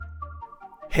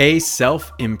Hey,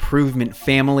 self-improvement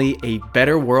family, a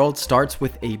better world starts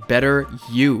with a better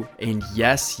you, and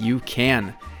yes, you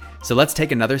can. So let's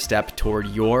take another step toward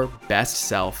your best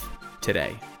self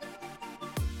today.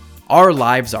 Our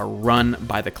lives are run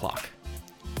by the clock.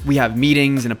 We have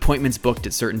meetings and appointments booked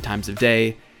at certain times of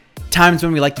day, times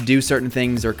when we like to do certain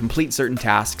things or complete certain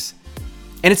tasks.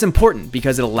 And it's important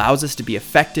because it allows us to be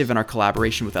effective in our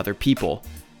collaboration with other people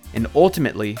and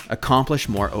ultimately accomplish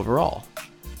more overall.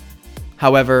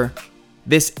 However,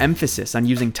 this emphasis on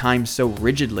using time so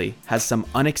rigidly has some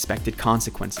unexpected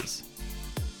consequences.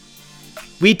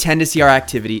 We tend to see our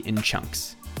activity in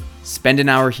chunks. Spend an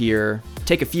hour here,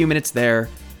 take a few minutes there,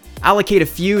 allocate a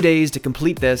few days to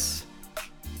complete this.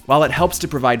 While it helps to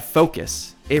provide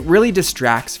focus, it really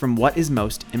distracts from what is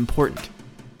most important,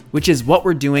 which is what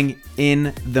we're doing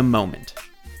in the moment.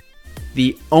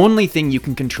 The only thing you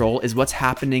can control is what's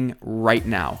happening right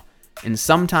now, and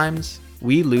sometimes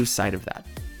we lose sight of that.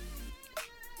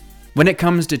 When it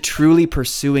comes to truly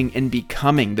pursuing and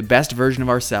becoming the best version of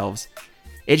ourselves,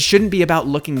 it shouldn't be about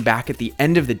looking back at the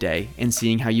end of the day and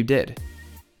seeing how you did.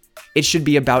 It should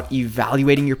be about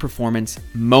evaluating your performance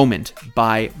moment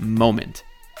by moment.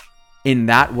 In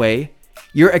that way,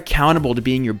 you're accountable to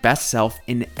being your best self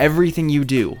in everything you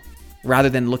do, rather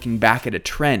than looking back at a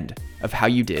trend of how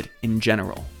you did in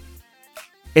general.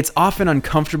 It's often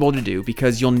uncomfortable to do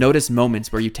because you'll notice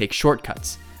moments where you take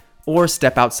shortcuts or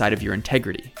step outside of your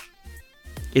integrity.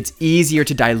 It's easier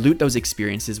to dilute those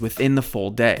experiences within the full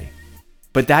day,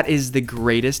 but that is the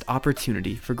greatest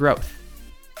opportunity for growth.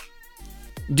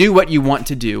 Do what you want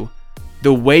to do,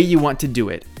 the way you want to do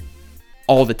it,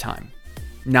 all the time.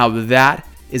 Now that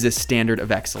is a standard of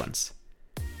excellence.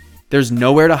 There's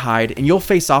nowhere to hide, and you'll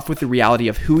face off with the reality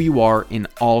of who you are in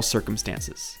all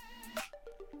circumstances.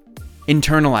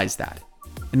 Internalize that.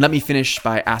 And let me finish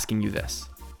by asking you this.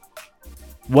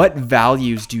 What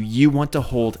values do you want to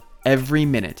hold every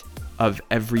minute of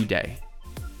every day?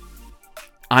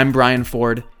 I'm Brian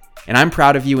Ford, and I'm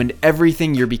proud of you and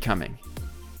everything you're becoming.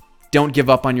 Don't give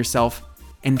up on yourself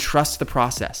and trust the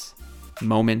process,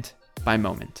 moment by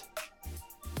moment.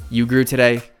 You grew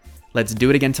today. Let's do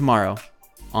it again tomorrow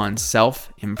on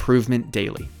Self Improvement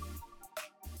Daily.